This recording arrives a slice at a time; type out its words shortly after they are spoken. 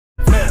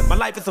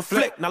life is a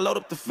flick. Now load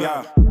up the film.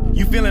 Yeah.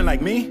 You feeling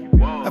like me?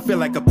 I feel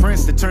like a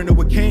prince that turned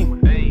to a king.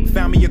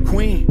 Found me a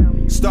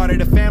queen,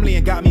 started a family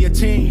and got me a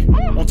team.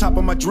 On top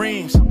of my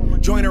dreams,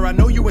 join her, I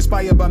know you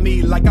inspired by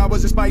me. Like I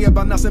was inspired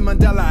by Nelson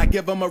Mandela. I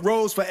give him a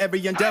rose for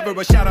every endeavor.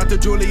 A shout out to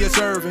Julius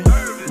Erving,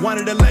 one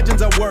of the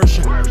legends I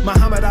worship.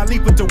 Muhammad Ali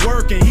put to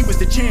work and he was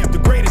the champ, the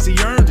greatest, he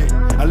earned it.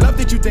 I love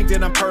that you think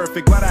that I'm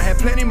perfect, but I had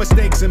plenty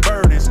mistakes and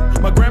burdens.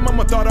 My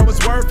grandmama thought I was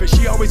worth it.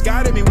 She always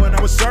guided me when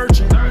I was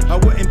searching. I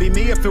wouldn't be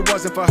me if it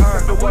wasn't for her.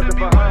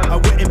 I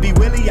wouldn't be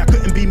Willie, I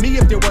couldn't be me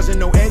if there wasn't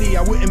no Eddie.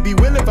 I wouldn't be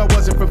Will if I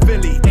wasn't from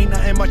Philly. Ain't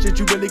nothing much that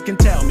you really can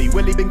tell me.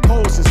 Willie been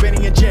cold since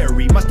Benny and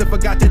Jerry. Must've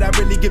forgot that I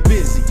really get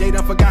busy. They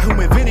done forgot who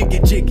invented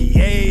Get Jiggy.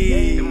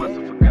 Hey.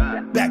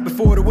 Back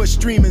before there was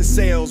streaming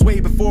sales,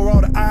 way before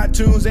all the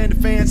iTunes and the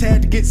fans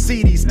had to get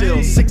CDs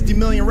still. 60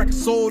 million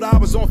records sold, I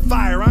was on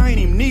fire, I ain't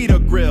even need a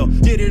grill.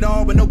 Did it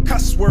all with no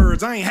cuss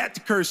words, I ain't had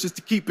to curse just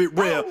to keep it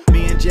real.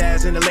 Me and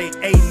Jazz in the late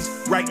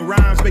 80s, writing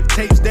rhymes, making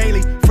tapes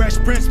daily. Fresh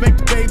Prince make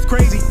the babes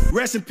crazy.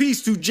 Rest in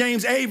peace to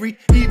James Avery.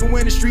 Even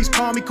when the streets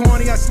call me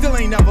corny, I still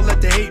ain't never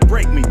let the hate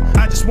break me.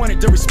 I just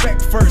wanted the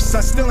respect first,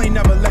 I still ain't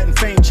never letting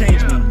fame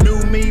change me.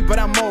 New me, but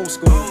I'm old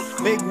school.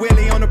 Big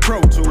Willie on the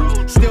Pro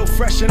Tools, still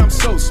fresh and I'm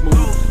so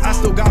smooth. I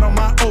still got on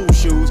my old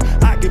shoes.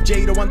 I give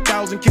Jada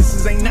 1,000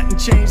 kisses, ain't nothing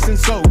changed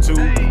since '02.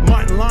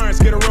 Martin Lawrence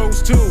get a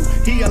rose too.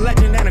 He a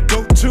legend and a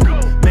goat too.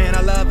 Man,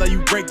 I love how you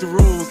break the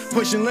rules,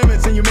 pushing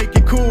limits and you make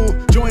it cool.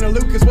 Joyner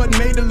Lucas wasn't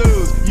made to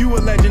lose. You a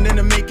legend in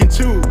the making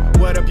too.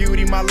 What a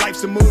beauty, my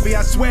life's a movie.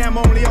 I swear I'm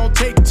only on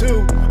take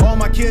 2. All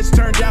my kids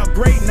turned out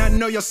great, and I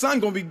know your son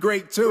gonna be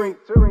great too.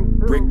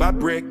 Brick by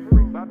brick,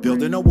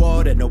 building a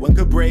wall that no one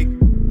could break.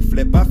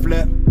 Flip by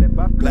flip,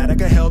 glad I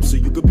could help so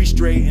you could be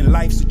straight. And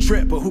life's a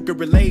trip, but who could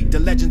relate? The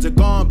legends are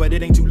gone, but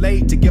it ain't too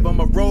late to give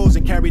them a rose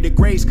and carry the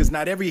grace. Cause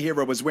not every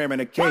hero is wearing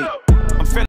a cape.